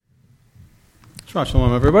Shabbat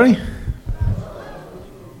Shalom, everybody.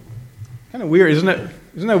 Kind of weird, isn't it?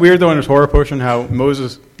 Isn't that weird, though, in the Torah portion, how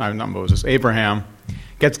Abraham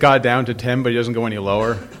gets God down to 10, but he doesn't go any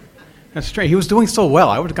lower? That's strange. He was doing so well.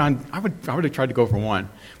 I would have tried to go for 1.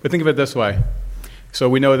 But think of it this way. So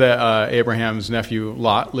we know that Abraham's nephew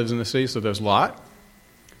Lot lives in the city. So there's Lot,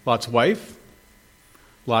 Lot's wife.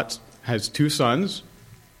 Lot has 2 sons.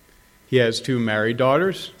 He has 2 married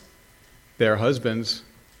daughters, their husbands,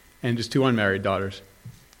 and just 2 unmarried daughters.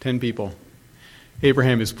 10 people.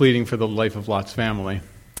 Abraham is pleading for the life of Lot's family.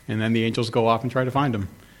 And then the angels go off and try to find him.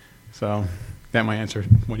 So that might answer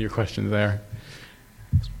one of your questions there.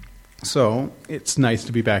 So it's nice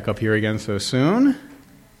to be back up here again so soon.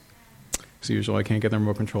 As usual, I can't get the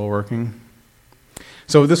remote control working.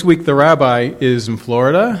 So this week the rabbi is in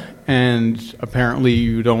Florida, and apparently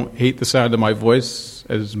you don't hate the sound of my voice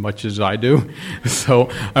as much as I do.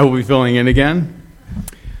 So I will be filling in again.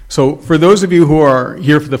 So for those of you who are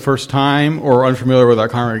here for the first time or unfamiliar with our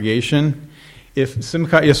congregation, if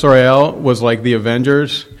Simchat Yisrael was like the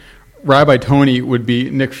Avengers, Rabbi Tony would be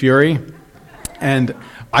Nick Fury, and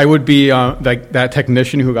I would be like that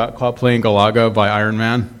technician who got caught playing Galaga by Iron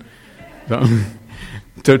Man.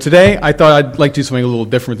 So today I thought I'd like to do something a little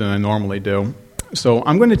different than I normally do. So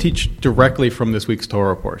I'm going to teach directly from this week's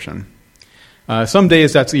Torah portion. Some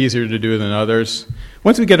days that's easier to do than others.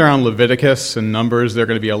 Once we get around Leviticus and Numbers, there are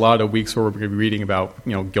going to be a lot of weeks where we're going to be reading about,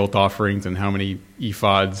 guilt offerings and how many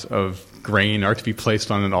ephods of grain are to be placed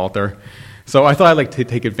on an altar. So I thought I'd like to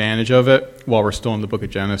take advantage of it while we're still in the book of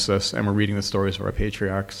Genesis and we're reading the stories of our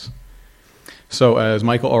patriarchs. So as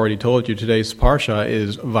Michael already told you, today's Parsha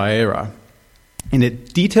is Va'era, and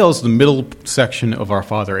it details the middle section of our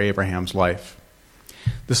father Abraham's life.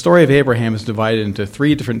 The story of Abraham is divided into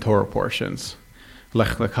 3 different Torah portions: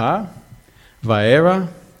 Lech Lecha, Va'era,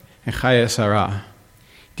 and Chayei Sarah,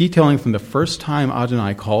 detailing from the first time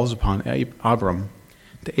Adonai calls upon Abram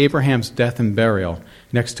to Abraham's death and burial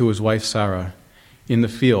next to his wife Sarah in the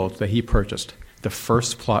field that he purchased, the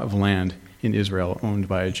first plot of land in Israel owned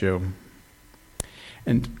by a Jew.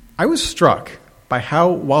 And I was struck by how,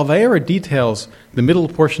 while Va'era details the middle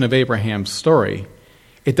portion of Abraham's story,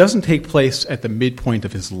 it doesn't take place at the midpoint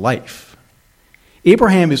of his life.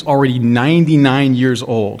 Abraham is already 99 years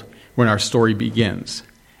old when our story begins.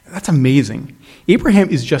 That's amazing. Abraham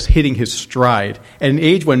is just hitting his stride at an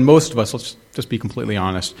age when most of us, let's just be completely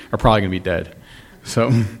honest, are probably going to be dead.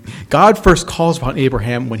 So God first calls upon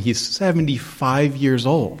Abraham when he's 75 years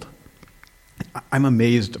old. I'm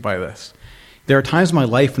amazed by this. There are times in my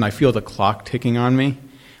life when I feel the clock ticking on me.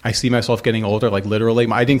 I see myself getting older, like literally.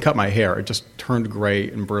 I didn't cut my hair. It just turned gray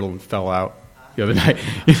and brittle and fell out the other night.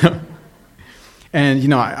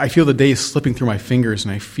 And, I feel the days slipping through my fingers,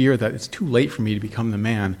 and I fear that it's too late for me to become the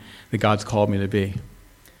man that God's called me to be.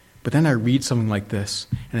 But then I read something like this,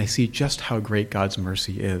 and I see just how great God's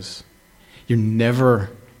mercy is. You're never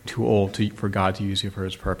too old for God to use you for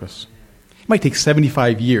his purpose. It might take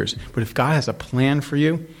 75 years, but if God has a plan for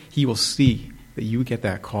you, he will see that you get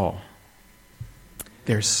that call.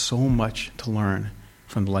 There's so much to learn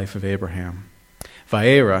from the life of Abraham.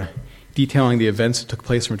 Va'era, detailing the events that took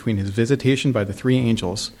place between his visitation by the 3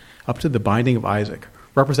 angels up to the binding of Isaac,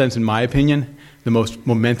 represents, in my opinion, the most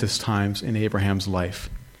momentous times in Abraham's life.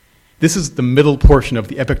 This is the middle portion of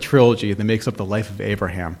the epic trilogy that makes up the life of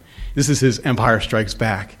Abraham. This is his Empire Strikes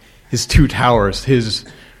Back, his 2 Towers, his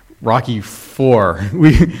Rocky IV.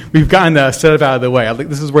 We've gotten that set up out of the way. I think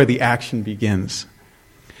this is where the action begins.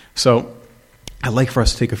 So I'd like for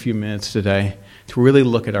us to take a few minutes today to really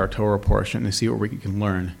look at our Torah portion and see what we can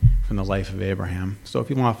learn from the life of Abraham. So if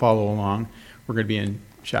you want to follow along, we're going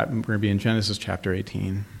to be in Genesis chapter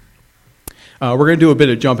 18. We're going to do a bit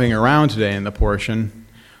of jumping around today in the portion.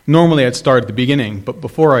 Normally I'd start at the beginning, but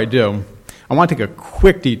before I do, I want to take a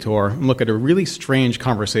quick detour and look at a really strange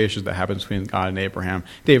conversation that happens between God and Abraham.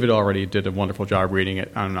 David already did a wonderful job reading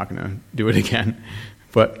it. I'm not going to do it again.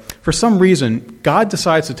 But for some reason, God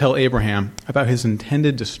decides to tell Abraham about his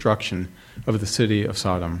intended destruction of the city of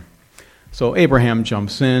Sodom. So Abraham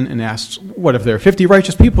jumps in and asks, what if there are 50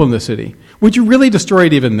 righteous people in the city? Would you really destroy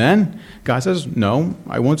it even then? God says, no,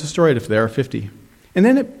 I won't destroy it if there are 50. And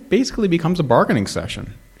then it basically becomes a bargaining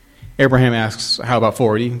session. Abraham asks, how about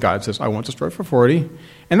 40? God says, I won't destroy it for 40.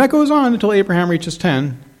 And that goes on until Abraham reaches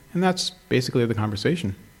 10. And that's basically the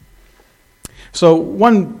conversation. So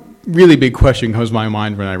one really big question comes to my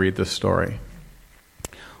mind when I read this story.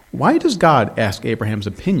 Why does God ask Abraham's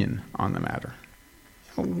opinion on the matter?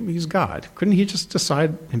 He's God. Couldn't he just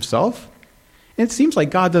decide himself? And it seems like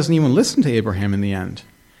God doesn't even listen to Abraham in the end.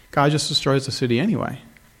 God just destroys the city anyway.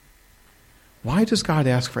 Why does God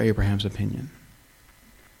ask for Abraham's opinion?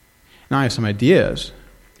 Now I have some ideas,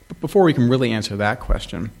 but before we can really answer that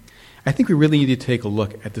question, I think we really need to take a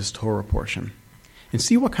look at this Torah portion and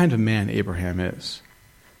see what kind of man Abraham is.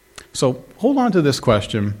 So hold on to this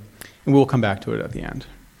question, and we'll come back to it at the end.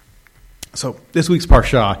 So this week's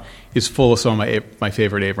Parsha is full of some of my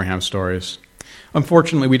favorite Abraham stories.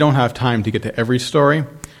 Unfortunately, we don't have time to get to every story,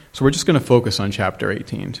 so we're just going to focus on chapter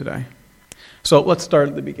 18 today. So let's start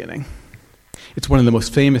at the beginning. It's one of the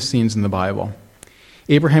most famous scenes in the Bible.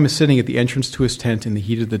 Abraham is sitting at the entrance to his tent in the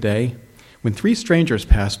heat of the day when 3 strangers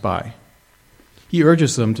pass by. He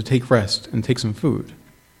urges them to take rest and take some food.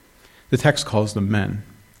 The text calls them men.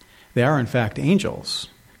 They are, in fact, angels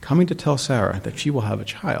coming to tell Sarah that she will have a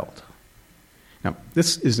child. Now,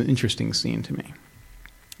 this is an interesting scene to me.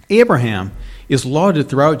 Abraham is lauded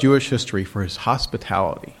throughout Jewish history for his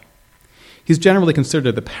hospitality. He's generally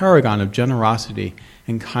considered the paragon of generosity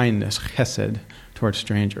and kindness, chesed, towards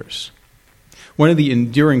strangers. One of the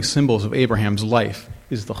enduring symbols of Abraham's life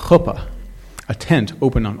is the chuppah, a tent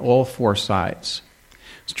open on all 4 sides.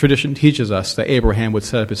 Tradition teaches us that Abraham would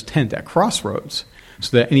set up his tent at crossroads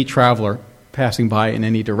so that any traveler passing by in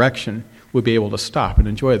any direction would be able to stop and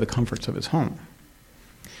enjoy the comforts of his home.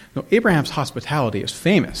 Now, Abraham's hospitality is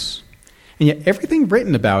famous, and yet everything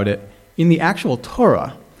written about it in the actual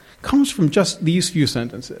Torah comes from just these few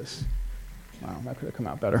sentences. Wow, that could have come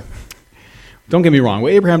out better. Don't get me wrong,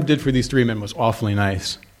 what Abraham did for these 3 men was awfully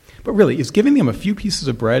nice. But really, is giving them a few pieces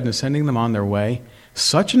of bread and sending them on their way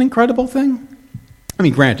such an incredible thing? I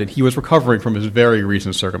mean, granted, he was recovering from his very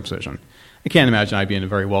recent circumcision. I can't imagine I'd be in a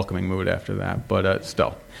very welcoming mood after that, but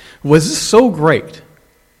still. Was this so great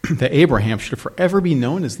that Abraham should forever be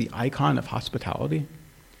known as the icon of hospitality?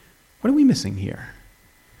 What are we missing here?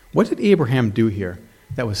 What did Abraham do here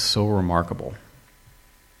that was so remarkable?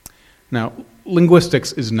 Now,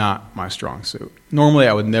 linguistics is not my strong suit. Normally,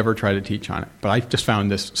 I would never try to teach on it, but I just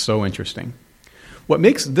found this so interesting. What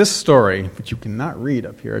makes this story, which you cannot read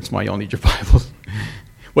up here, it's why you'll need your Bibles.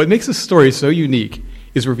 What makes this story so unique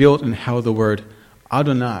is revealed in how the word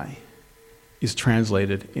Adonai is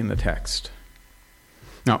translated in the text.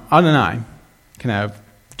 Now, Adonai can have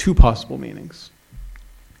 2 possible meanings.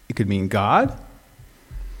 It could mean God,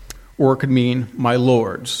 or it could mean my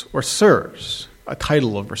lords or sirs, a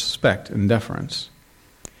title of respect and deference.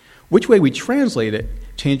 Which way we translate it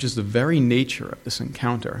changes the very nature of this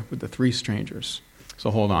encounter with the 3 strangers.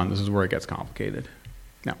 So hold on, this is where it gets complicated.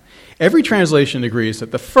 Now, every translation agrees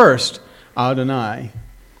that the first, Adonai,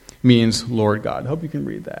 means Lord God. I hope you can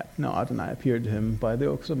read that. Now, Adonai appeared to him by the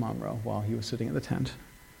oaks of Mamre while he was sitting in the tent.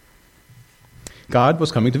 God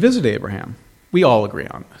was coming to visit Abraham. We all agree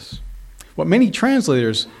on this. What many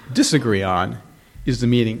translators disagree on is the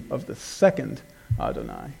meaning of the second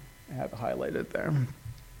Adonai. I have it highlighted there.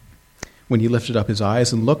 When he lifted up his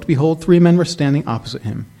eyes and looked, behold, 3 men were standing opposite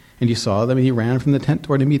him. And he saw them, and he ran from the tent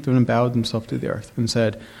toward to meet them and bowed himself to the earth and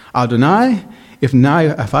said, Adonai, if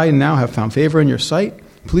I now have found favor in your sight,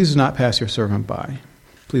 please do not pass your servant by.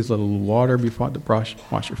 Please let a little water be brought to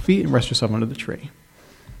wash your feet and rest yourself under the tree.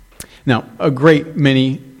 Now, a great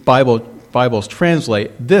many Bibles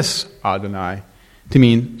translate this Adonai to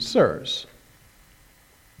mean sirs.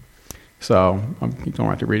 So, you don't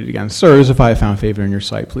have to read it again. Sirs, if I have found favor in your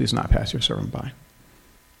sight, please do not pass your servant by.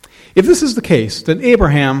 If this is the case, then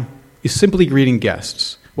Abraham is simply greeting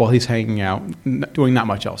guests while he's hanging out, doing not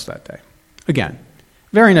much else that day. Again,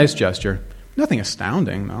 very nice gesture. Nothing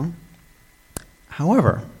astounding, though.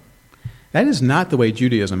 However, that is not the way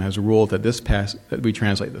Judaism has ruled that we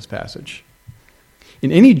translate this passage.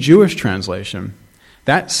 In any Jewish translation,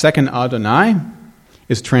 that second Adonai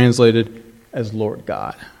is translated as Lord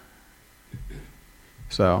God.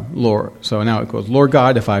 So now it goes, Lord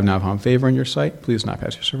God, if I have now found favor in your sight, please not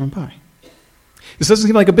pass your servant by. This doesn't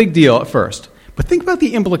seem like a big deal at first, but think about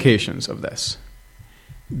the implications of this.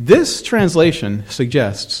 This translation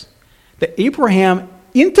suggests that Abraham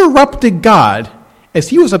interrupted God as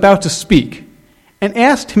he was about to speak and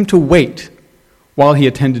asked him to wait while he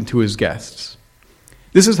attended to his guests.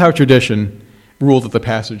 This is how tradition ruled that the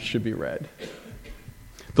passage should be read.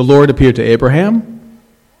 The Lord appeared to Abraham.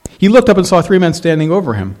 He looked up and saw 3 men standing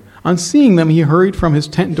over him. On seeing them, he hurried from his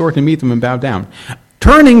tent door to meet them and bowed down.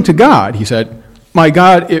 Turning to God, he said, My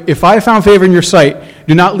God, if I have found favor in your sight,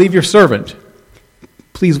 do not leave your servant.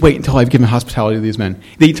 Please wait until I've given hospitality to these men.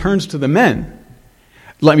 Then he turns to the men.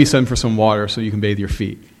 Let me send for some water so you can bathe your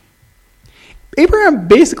feet. Abraham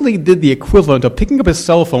basically did the equivalent of picking up his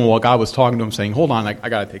cell phone while God was talking to him, saying, hold on, I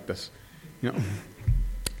got to take this.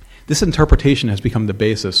 This interpretation has become the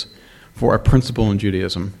basis for a principle in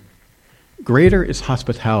Judaism. Greater is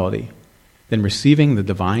hospitality than receiving the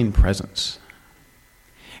divine presence.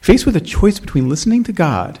 Faced with a choice between listening to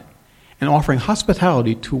God and offering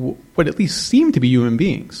hospitality to what at least seemed to be human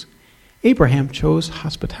beings, Abraham chose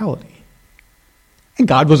hospitality. And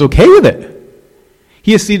God was okay with it.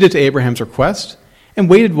 He acceded to Abraham's request and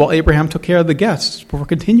waited while Abraham took care of the guests before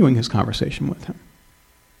continuing his conversation with him.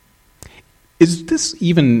 Is this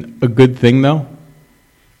even a good thing, though?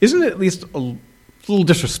 Isn't it at least a little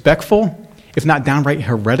disrespectful, if not downright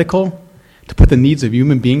heretical, to put the needs of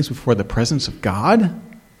human beings before the presence of God?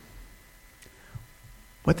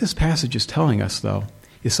 What this passage is telling us, though,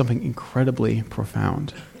 is something incredibly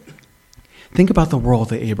profound. Think about the world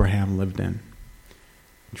that Abraham lived in.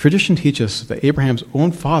 Tradition teaches us that Abraham's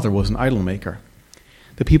own father was an idol maker.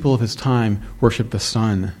 The people of his time worshipped the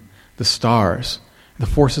sun, the stars, the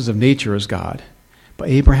forces of nature as God. But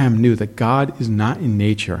Abraham knew that God is not in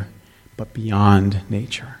nature, but beyond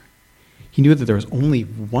nature. He knew that there was only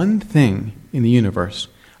one thing in the universe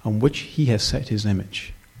on which he has set his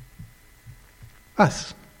image: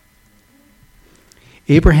 us.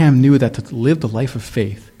 Abraham knew that to live the life of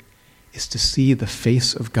faith is to see the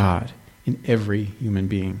face of God in every human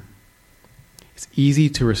being. It's easy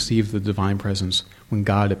to receive the divine presence when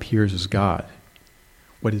God appears as God.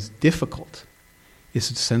 What is difficult is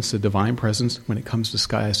to sense the divine presence when it comes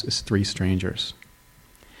disguised as three strangers.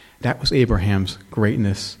 That was Abraham's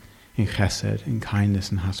greatness in chesed, in kindness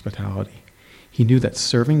and hospitality. He knew that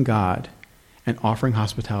serving God and offering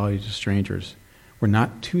hospitality to strangers were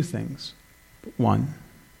not two things, but one.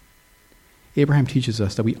 Abraham teaches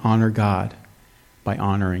us that we honor God by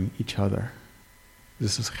honoring each other.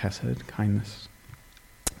 This is chesed, kindness.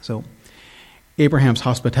 So Abraham's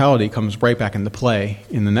hospitality comes right back into play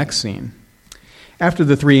in the next scene. After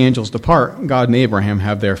the three angels depart, God and Abraham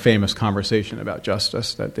have their famous conversation about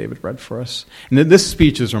justice that David read for us. And this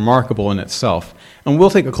speech is remarkable in itself. And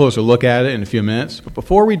we'll take a closer look at it in a few minutes. But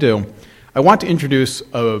before we do, I want to introduce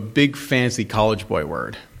a big fancy college boy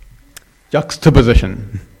word: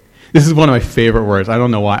 juxtaposition. This is one of my favorite words. I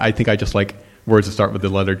don't know why. I think I just like words that start with the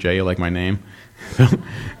letter J, like my name.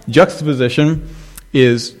 Juxtaposition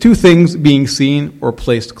is two things being seen or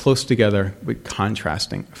placed close together with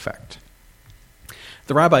contrasting effect.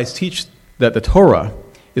 The rabbis teach that the Torah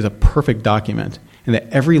is a perfect document and that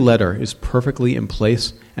every letter is perfectly in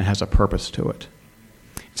place and has a purpose to it.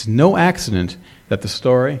 It's no accident that the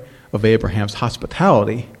story of Abraham's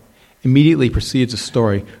hospitality immediately precedes the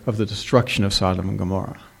story of the destruction of Sodom and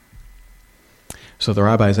Gomorrah. So the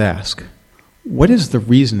rabbis ask, what is the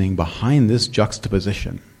reasoning behind this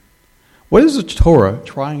juxtaposition? What is the Torah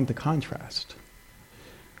trying to contrast?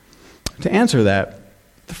 To answer that,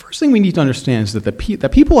 the first thing we need to understand is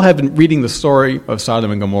that people have been reading the story of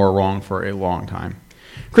Sodom and Gomorrah wrong for a long time.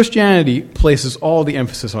 Christianity places all the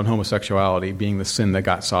emphasis on homosexuality being the sin that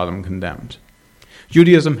got Sodom condemned.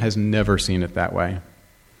 Judaism has never seen it that way.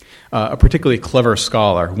 A particularly clever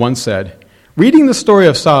scholar once said, reading the story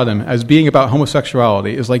of Sodom as being about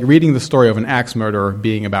homosexuality is like reading the story of an axe murderer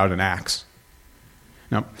being about an axe.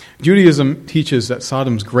 Now, Judaism teaches that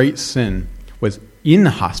Sodom's great sin was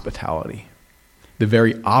inhospitality, the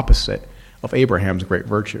very opposite of Abraham's great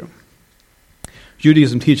virtue.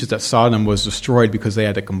 Judaism teaches that Sodom was destroyed because they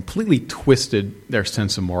had completely twisted their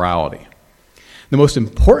sense of morality. The most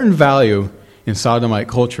important value in Sodomite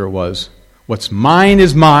culture was, what's mine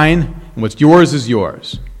is mine, and what's yours is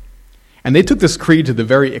yours. And they took this creed to the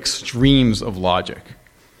very extremes of logic.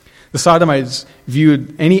 The Sodomites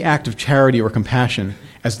viewed any act of charity or compassion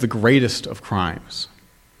as the greatest of crimes.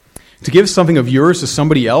 To give something of yours to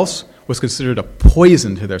somebody else was considered a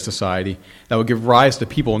poison to their society that would give rise to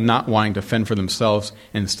people not wanting to fend for themselves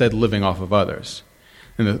and instead living off of others.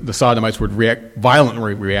 And the Sodomites would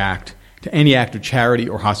violently react to any act of charity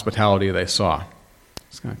or hospitality they saw.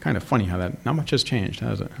 It's kind of funny how that, not much has changed,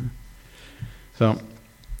 has it? So,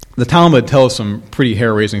 the Talmud tells some pretty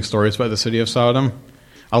hair-raising stories about the city of Sodom.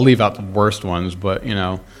 I'll leave out the worst ones, but,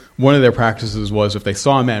 one of their practices was if they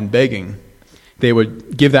saw a man begging, they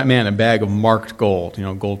would give that man a bag of marked gold,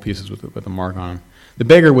 gold pieces with a mark on them. The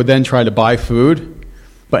beggar would then try to buy food,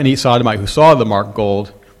 but any Sodomite who saw the marked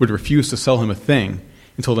gold would refuse to sell him a thing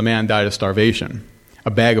until the man died of starvation,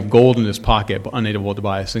 a bag of gold in his pocket, but unable to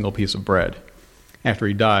buy a single piece of bread. After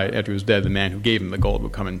he was dead, the man who gave him the gold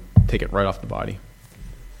would come and take it right off the body.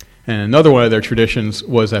 And another one of their traditions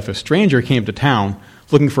was that if a stranger came to town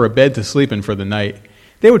looking for a bed to sleep in for the night,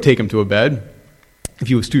 they would take him to a bed. If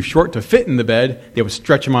he was too short to fit in the bed, they would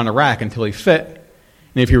stretch him on a rack until he fit.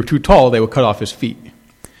 And if he were too tall, they would cut off his feet.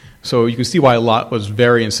 So you can see why Lot was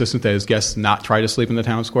very insistent that his guests not try to sleep in the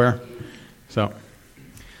town square. So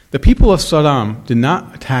the people of Sodom did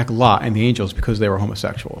not attack Lot and the angels because they were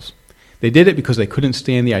homosexuals. They did it because they couldn't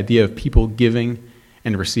stand the idea of people giving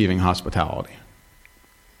and receiving hospitality.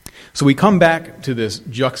 So we come back to this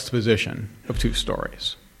juxtaposition of two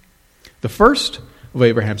stories. The first of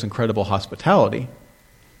Abraham's incredible hospitality,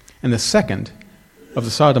 and the second of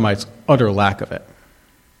the Sodomites' utter lack of it.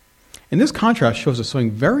 And this contrast shows us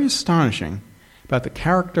something very astonishing about the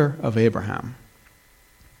character of Abraham.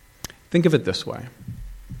 Think of it this way.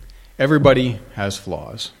 Everybody has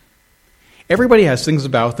flaws. Everybody has things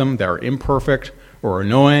about them that are imperfect or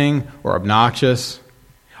annoying or obnoxious.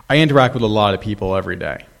 I interact with a lot of people every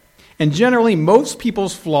day. And generally, most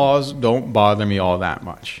people's flaws don't bother me all that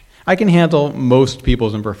much. I can handle most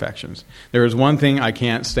people's imperfections. There is one thing I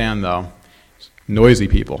can't stand, though. Noisy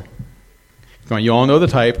people. You all know the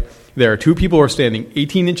type. There are two people who are standing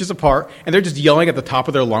 18 inches apart, and they're just yelling at the top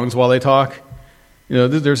of their lungs while they talk. You know,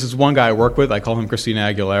 there's this one guy I work with. I call him Christina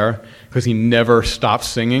Aguilera because he never stops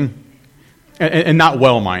singing. And not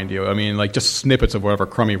well, mind you. I mean, like just snippets of whatever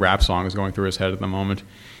crummy rap song is going through his head at the moment.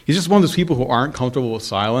 He's just one of those people who aren't comfortable with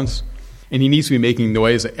silence, and he needs to be making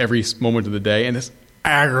noise at every moment of the day, and this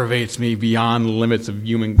aggravates me beyond the limits of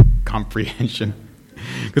human comprehension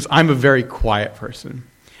because I'm a very quiet person.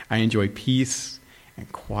 I enjoy peace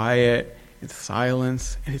and quiet and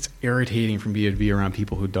silence, and it's irritating for me to be around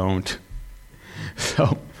people who don't.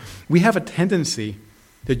 So we have a tendency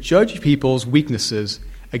to judge people's weaknesses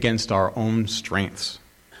against our own strengths.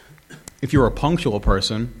 If you're a punctual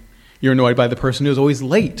person, you're annoyed by the person who's always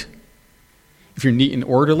late. If you're neat and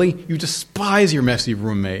orderly, you despise your messy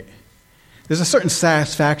roommate. There's a certain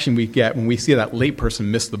satisfaction we get when we see that late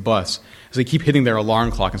person miss the bus as they keep hitting their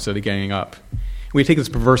alarm clock instead of getting up. We take this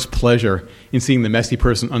perverse pleasure in seeing the messy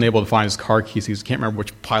person unable to find his car keys. He can't remember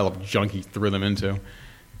which pile of junk he threw them into.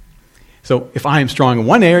 So if I am strong in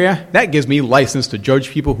one area, that gives me license to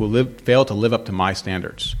judge people who fail to live up to my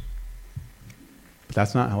standards. But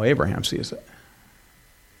that's not how Abraham sees it.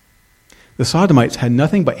 The Sodomites had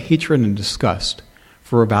nothing but hatred and disgust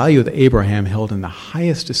for a value that Abraham held in the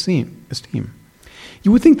highest esteem.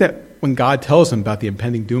 You would think that when God tells them about the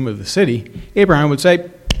impending doom of the city, Abraham would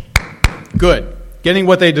say, "Good, getting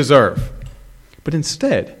what they deserve." But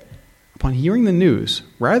instead, upon hearing the news,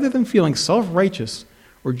 rather than feeling self-righteous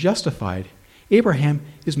or justified, Abraham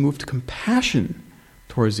is moved to compassion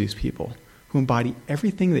towards these people who embody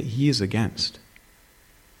everything that he is against.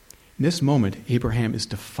 In this moment, Abraham is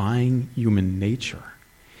defying human nature.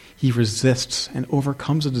 He resists and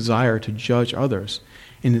overcomes a desire to judge others,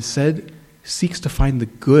 and instead seeks to find the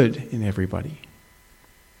good in everybody.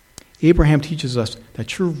 Abraham teaches us that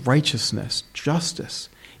true righteousness, justice,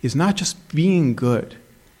 is not just being good,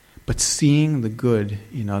 but seeing the good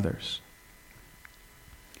in others.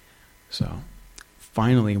 So,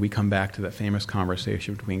 finally, we come back to that famous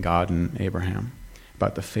conversation between God and Abraham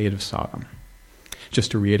about the fate of Sodom.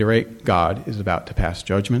 Just to reiterate, God is about to pass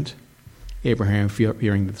judgment. Abraham,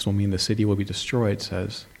 fearing this will mean the city will be destroyed,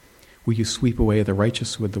 says, "Will you sweep away the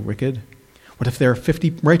righteous with the wicked? What if there are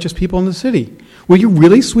 50 righteous people in the city? Will you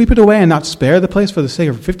really sweep it away and not spare the place for the sake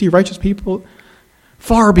of 50 righteous people?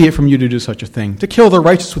 Far be it from you to do such a thing, to kill the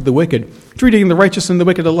righteous with the wicked, treating the righteous and the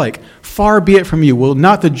wicked alike. Far be it from you. Will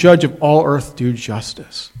not the judge of all earth do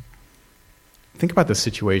justice?" Think about the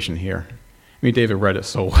situation here. I mean, David read it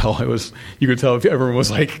so well. You could tell if everyone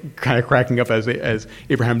was like kind of cracking up as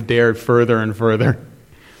Abraham dared further and further.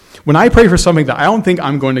 When I pray for something that I don't think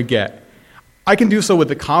I'm going to get, I can do so with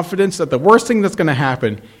the confidence that the worst thing that's going to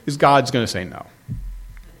happen is God's going to say no.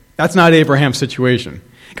 That's not Abraham's situation.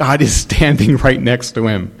 God is standing right next to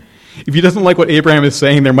him. If he doesn't like what Abraham is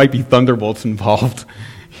saying, there might be thunderbolts involved.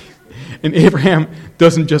 And Abraham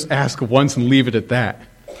doesn't just ask once and leave it at that.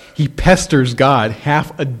 He pesters God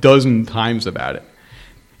half a dozen times about it.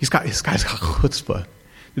 This guy's got chutzpah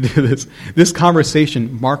to do this. This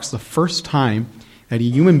conversation marks the first time that a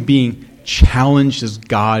human being challenges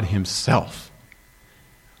God himself.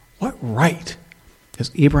 What right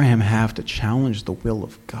does Abraham have to challenge the will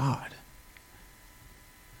of God?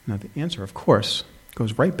 Now, the answer, of course,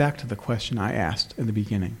 goes right back to the question I asked in the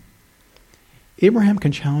beginning. Abraham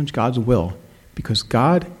can challenge God's will because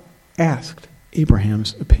God asked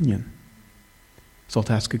Abraham's opinion. So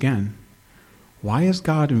I'll ask again, why is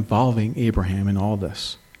God involving Abraham in all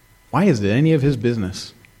this? Why is it any of his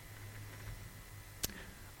business? A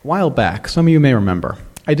while back, some of you may remember,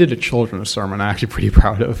 I did a children's sermon I'm actually pretty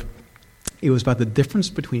proud of. It was about the difference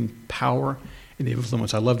between power and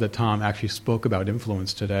influence. I love that Tom actually spoke about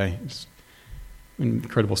influence today. It's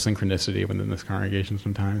incredible synchronicity within this congregation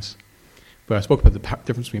sometimes. But I spoke about the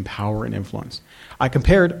difference between power and influence. I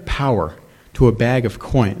compared power to a bag of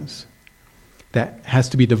coins that has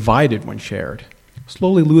to be divided when shared,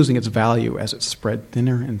 slowly losing its value as it's spread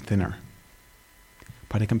thinner and thinner.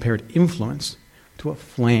 But I compared influence to a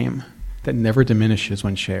flame that never diminishes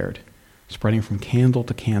when shared, spreading from candle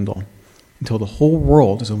to candle until the whole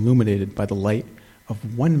world is illuminated by the light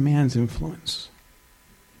of one man's influence.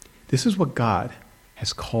 This is what God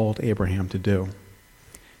has called Abraham to do,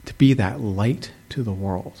 to be that light to the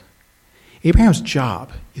world. Abraham's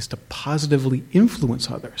job is to positively influence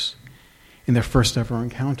others. In their first ever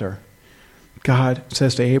encounter, God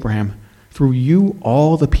says to Abraham, "Through you,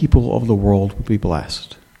 all the people of the world will be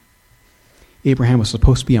blessed." Abraham was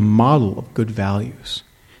supposed to be a model of good values.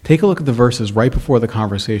 Take a look at the verses right before the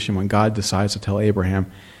conversation when God decides to tell Abraham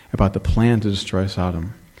about the plan to destroy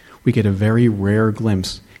Sodom. We get a very rare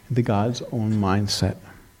glimpse into God's own mindset.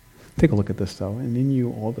 Take a look at this, though. "And in you,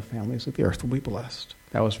 all the families of the earth will be blessed."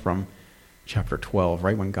 That was from chapter 12,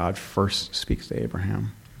 right when God first speaks to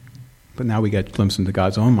Abraham. But now we get a glimpse into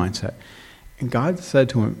God's own mindset. And God said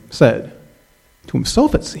to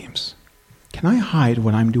himself, it seems, "Can I hide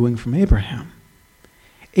what I'm doing from Abraham?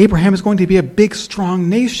 Abraham is going to be a big, strong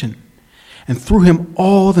nation, and through him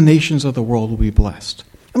all the nations of the world will be blessed."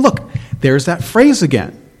 And look, there's that phrase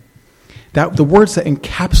again. That the words that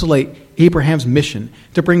encapsulate Abraham's mission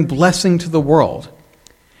to bring blessing to the world.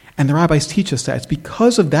 And the rabbis teach us that it's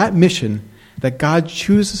because of that mission that God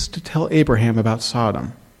chooses to tell Abraham about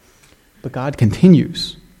Sodom. But God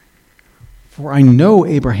continues, "For I know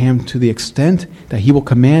Abraham to the extent that he will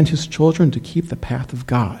command his children to keep the path of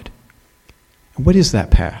God." And what is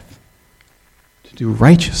that path? To do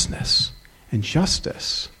righteousness and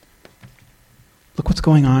justice. Look what's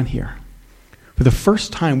going on here. For the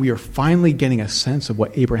first time, we are finally getting a sense of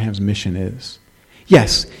what Abraham's mission is.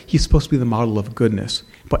 Yes, he's supposed to be the model of goodness,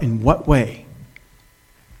 but in what way?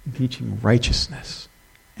 In teaching righteousness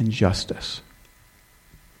and justice.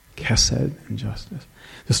 Chesed and justice.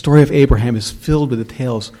 The story of Abraham is filled with the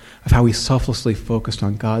tales of how he selflessly focused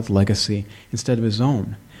on God's legacy instead of his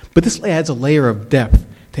own. But this adds a layer of depth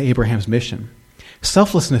to Abraham's mission.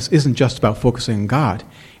 Selflessness isn't just about focusing on God.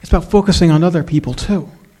 It's about focusing on other people too.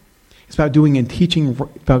 It's about doing and teaching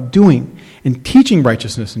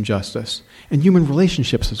righteousness and justice and human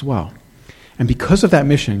relationships as well. And because of that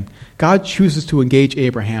mission, God chooses to engage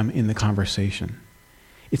Abraham in the conversation.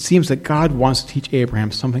 It seems that God wants to teach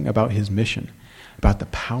Abraham something about his mission, about the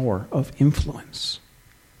power of influence.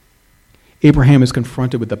 Abraham is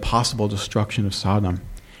confronted with the possible destruction of Sodom,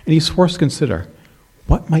 and he's forced to consider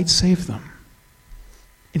what might save them.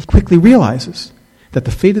 And he quickly realizes that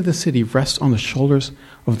the fate of the city rests on the shoulders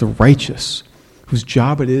of the righteous, whose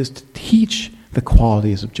job it is to teach the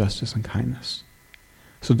qualities of justice and kindness.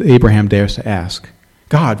 So Abraham dares to ask,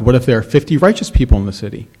 "God, what if there are 50 righteous people in the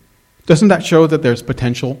city? Doesn't that show that there's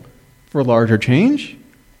potential for larger change?"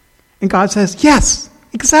 And God says, "Yes,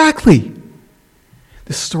 exactly."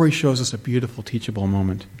 This story shows us a beautiful, teachable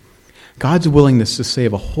moment. God's willingness to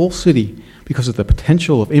save a whole city because of the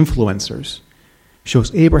potential of influencers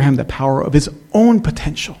shows Abraham the power of his own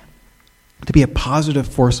potential to be a positive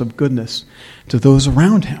force of goodness to those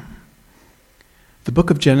around him. The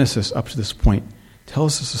book of Genesis, up to this point,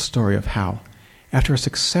 tells us a story of how, after a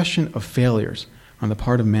succession of failures on the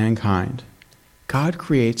part of mankind, God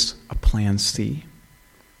creates a plan C.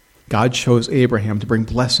 God chose Abraham to bring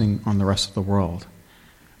blessing on the rest of the world.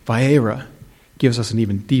 Vayera gives us an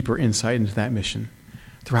even deeper insight into that mission.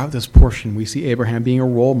 Throughout this portion, we see Abraham being a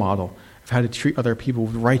role model of how to treat other people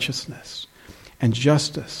with righteousness and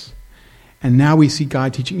justice. And now we see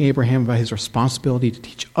God teaching Abraham about his responsibility to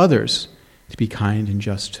teach others to be kind and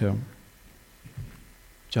just too.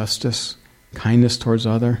 Justice, kindness towards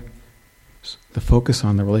others, the focus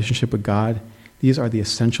on the relationship with God, these are the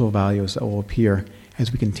essential values that will appear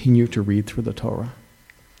as we continue to read through the Torah.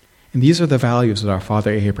 And these are the values that our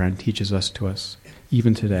father Abraham teaches us to us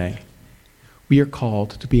even today. We are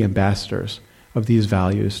called to be ambassadors of these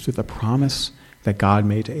values through the promise that God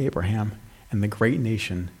made to Abraham and the great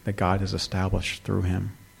nation that God has established through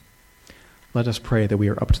him. Let us pray that we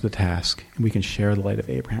are up to the task and we can share the light of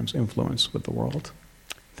Abraham's influence with the world.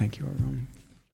 Thank you, everyone.